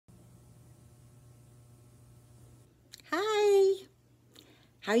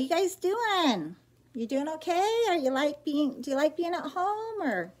How are you guys doing? You doing okay? Do you like being at home,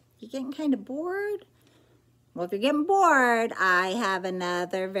 or you getting kind of bored? Well, if you're getting bored, I have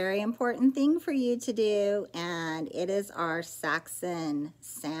another very important thing for you to do, and it is our SAXON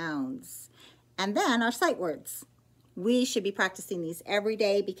sounds and then our sight words. We should be practicing these every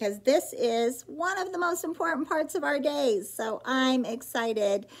day because this is one of the most important parts of our days. So I'm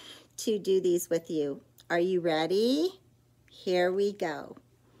excited to do these with you. Are you ready? Here we go.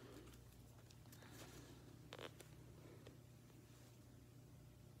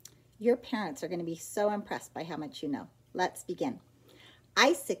 Your parents are going to be so impressed by how much you know. Let's begin.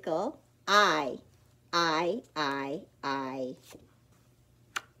 Icicle, I.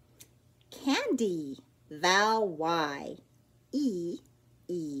 Candy, vowel Y. E.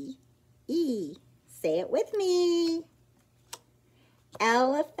 Say it with me.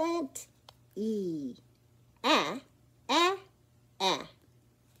 Elephant, E.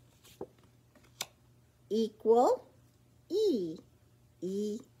 Equal, E.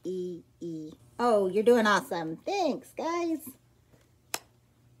 Oh, you're doing awesome. Thanks, guys.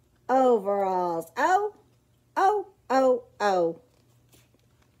 Overalls. O.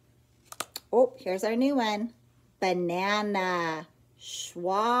 Oh, here's our new one. Banana.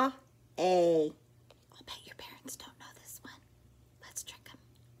 Schwa. A. I'll bet your parents don't know this one. Let's trick them.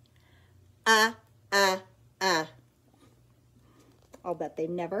 I'll bet they've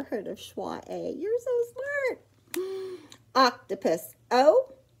never heard of schwa A. You're so smart. Octopus. O.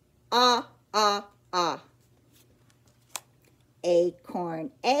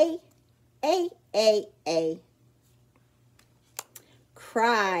 Acorn. A.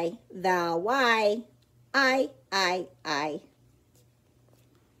 Cry. Vowel Y. I.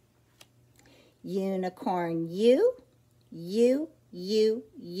 Unicorn. U.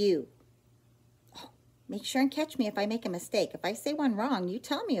 Oh, make sure and catch me if I make a mistake. If I say one wrong, you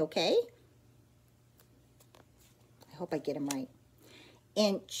tell me, okay? I hope I get them right.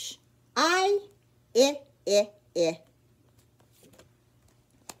 Inch. I.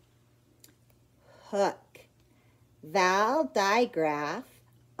 Hook. Vowel digraph.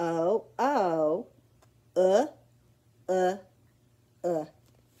 O.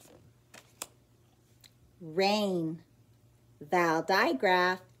 Rain. Vowel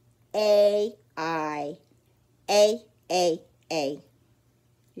digraph. I.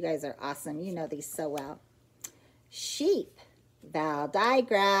 You guys are awesome. You know these so well. Sheep. Vowel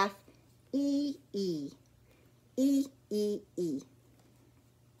digraph. E.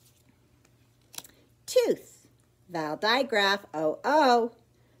 Tooth. Vowel digraph. O.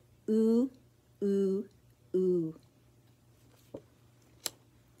 Oo.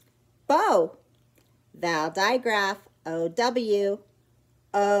 Bow. Vowel digraph. O.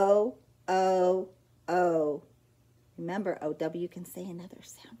 Remember, OW can say another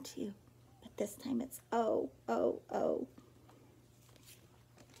sound too, but this time it's O.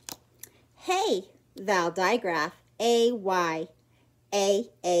 Hay. Vowel digraph. AY. A.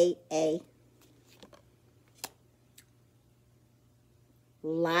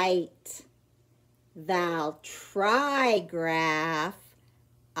 Light. Vowel trigraph.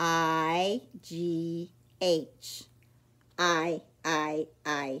 IGH. I.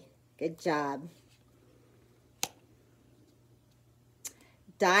 Good job.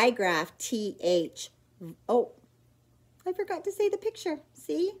 Digraph. TH. Oh, I forgot to say the picture.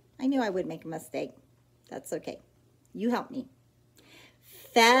 See? I knew I would make a mistake. That's okay. You help me.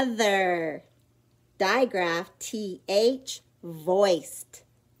 Feather. Digraph. TH. Voiced.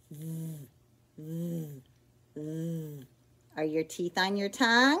 Are your teeth on your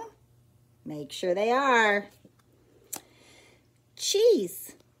tongue? Make sure they are.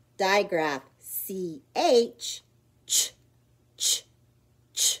 Cheese. Digraph. CH. Ch.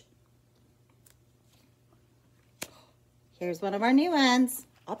 Here's one of our new ones.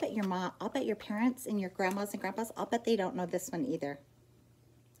 I'll bet your parents and your grandmas and grandpas, I'll bet they don't know this one either.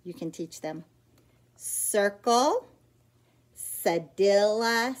 You can teach them. Circle.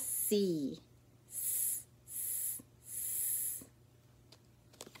 Sedilla. C.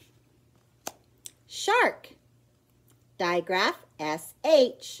 Shark. Digraph.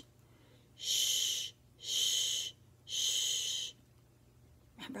 SH. Shh.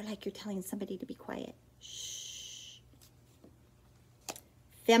 Remember, like you're telling somebody to be quiet. Shh.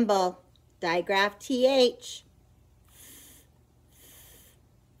 Thimble. Digraph. TH.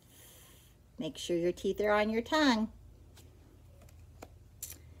 Make sure your teeth are on your tongue.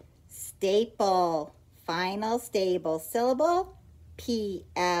 Staple. Final stable syllable.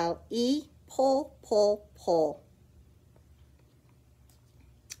 PLE. Pull.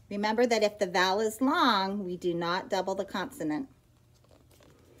 Remember that if the vowel is long, we do not double the consonant.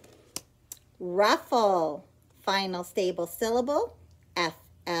 Ruffle, final stable syllable,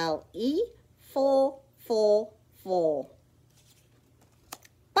 F-L-E, full, full, full.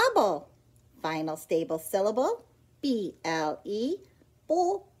 Bubble, final stable syllable, B-L-E,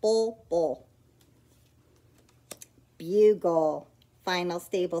 bull, bull, bull. Bugle, final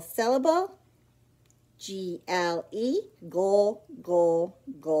stable syllable, G-L-E, goal, goal,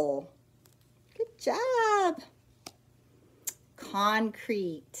 goal. Good job.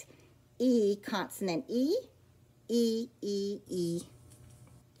 Concrete, E, consonant E, E, E, E.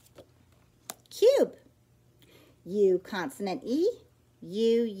 Cube, U, consonant E,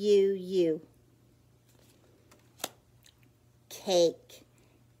 U, U, U. Cake,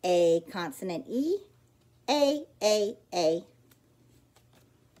 A, consonant E, A, A, A.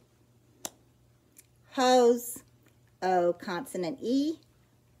 Hose, O, consonant E,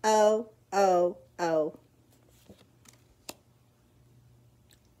 O, O, O.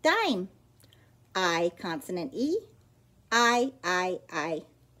 Dime, I, consonant E, I, I.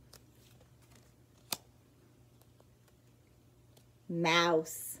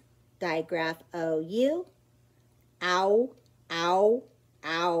 Mouse, digraph O-U, ow, ow,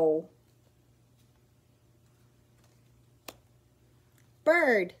 ow.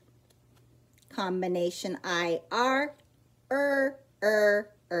 Bird, combination I-R,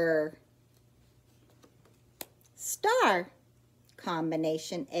 Star,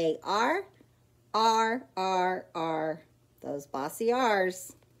 combination A-R, R. Those bossy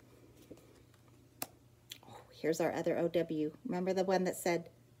R's. Oh, here's our other O-W. Remember the one that said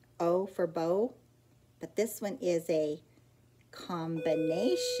O for bow? But this one is a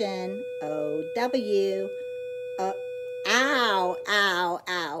combination O-W. Ow, ow,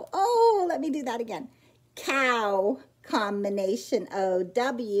 ow. Oh, let me do that again. Cow, combination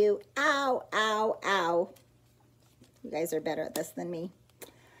O-W. Ow, ow, ow. You guys are better at this than me.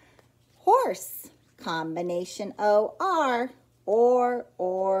 Horse, combination O-R. Or.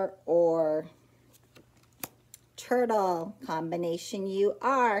 Turtle, combination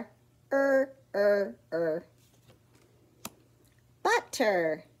U-R.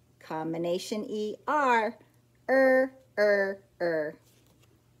 Butter, combination E-R.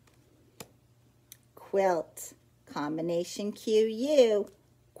 Quilt, combination Q-U.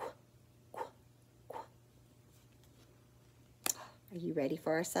 Are you ready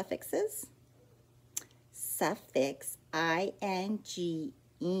for our suffixes? Suffix ing,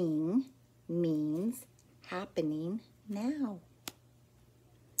 ing means happening now.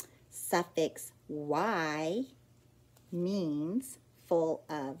 Suffix y means full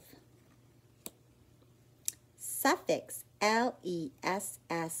of. Suffix less,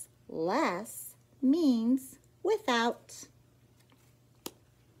 less means without.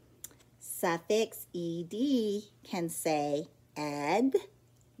 Suffix ed can say ed,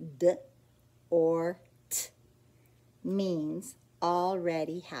 d, or t, means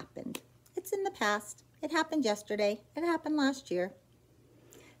already happened. It's in the past. It happened yesterday. It happened last year.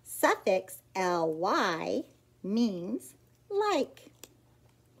 Suffix ly means like.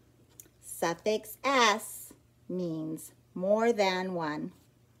 Suffix s means more than one.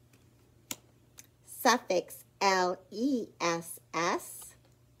 Suffix less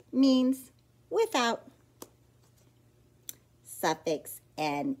means without. Suffix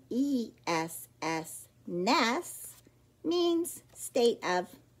ness, ness, means state of.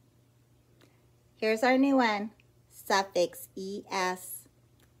 Here's our new one. Suffix es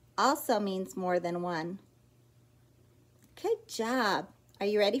also means more than one. Good job. Are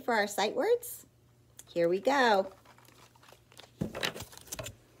you ready for our sight words? Here we go.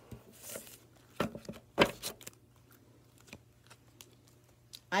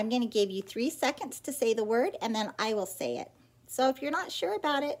 I'm going to give you 3 seconds to say the word, and then I will say it. So if you're not sure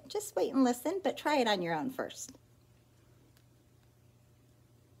about it, just wait and listen, but try it on your own first.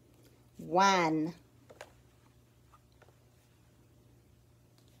 1.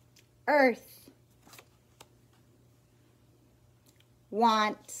 Earth.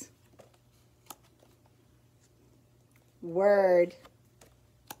 Want. Word.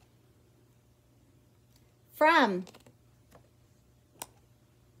 From.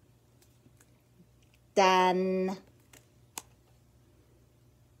 Done.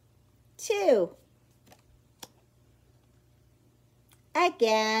 2.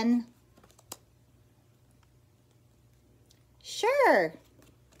 Again. Sure.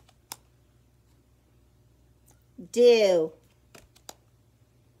 Do.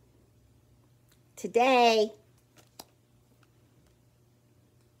 Today.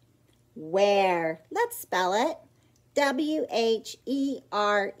 Where. Let's spell it. W-H-E-R-E.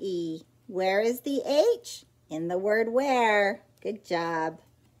 Where is the H? In the word where. Good job.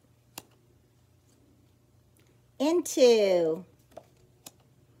 into,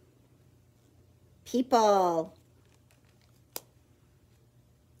 people,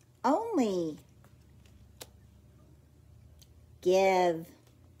 only, give,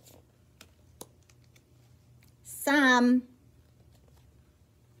 some,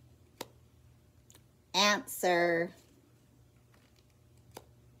 answer,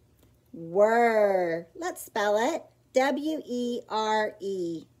 were. Let's spell it.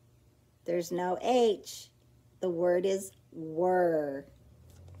 W-E-R-E. There's no H. The word is were.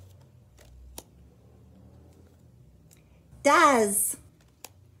 Does.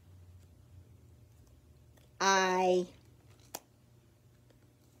 I.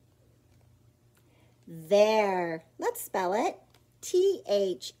 Their. Let's spell it. T-H-E-I-R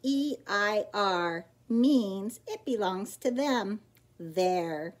means it belongs to them.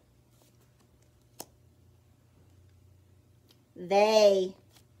 Their. They.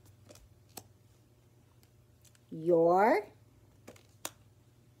 Your.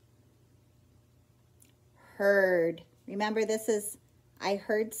 Heard. Remember, this is, I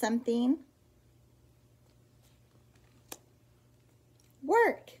heard something.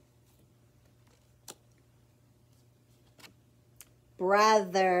 Work.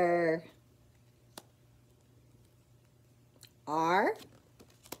 Brother. Are.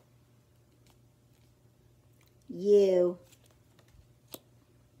 You.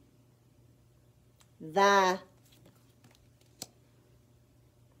 The.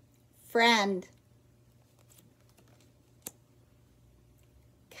 Friend.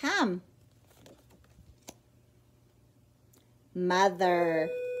 Come. Mother.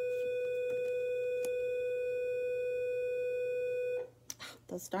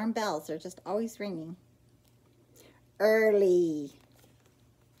 Those darn bells are just always ringing. Early.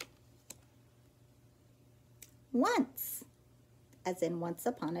 Once, as in once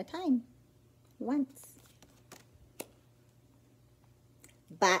upon a time. Once.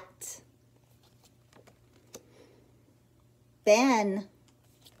 But. Then.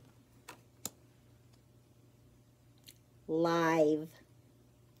 Live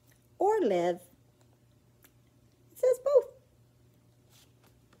or live. It says both.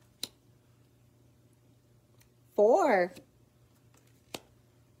 For.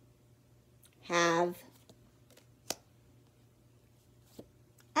 Have.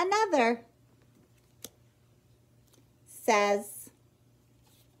 Another. Says.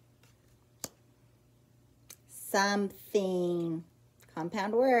 Something.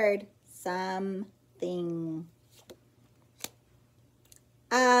 Compound word. Something.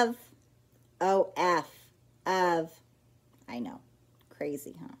 Of. O-F. Of. I know.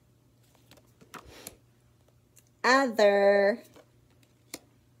 Crazy, huh? Other.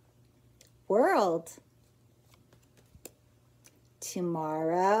 World.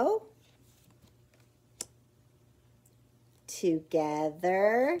 Tomorrow.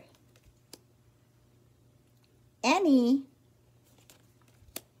 Together. Any.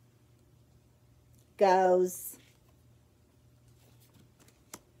 Goes.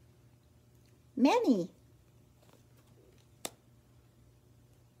 Many.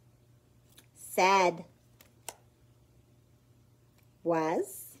 Said.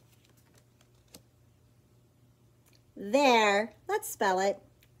 Was. There. Let's spell it.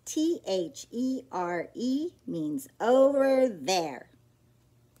 T-H-E-R-E means over there.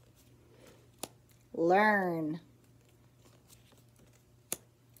 Learn.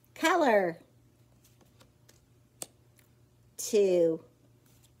 Color. To.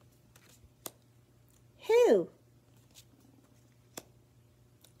 Who.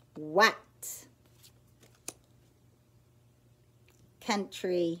 What.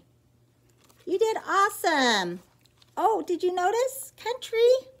 Country. You did awesome. Oh, did you notice? Country.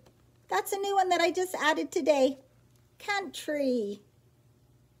 That's a new one that I just added today. Country.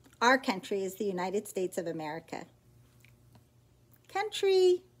 Our country is the United States of America.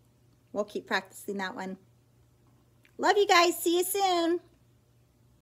 Country. We'll keep practicing that one. Love you guys. See you soon.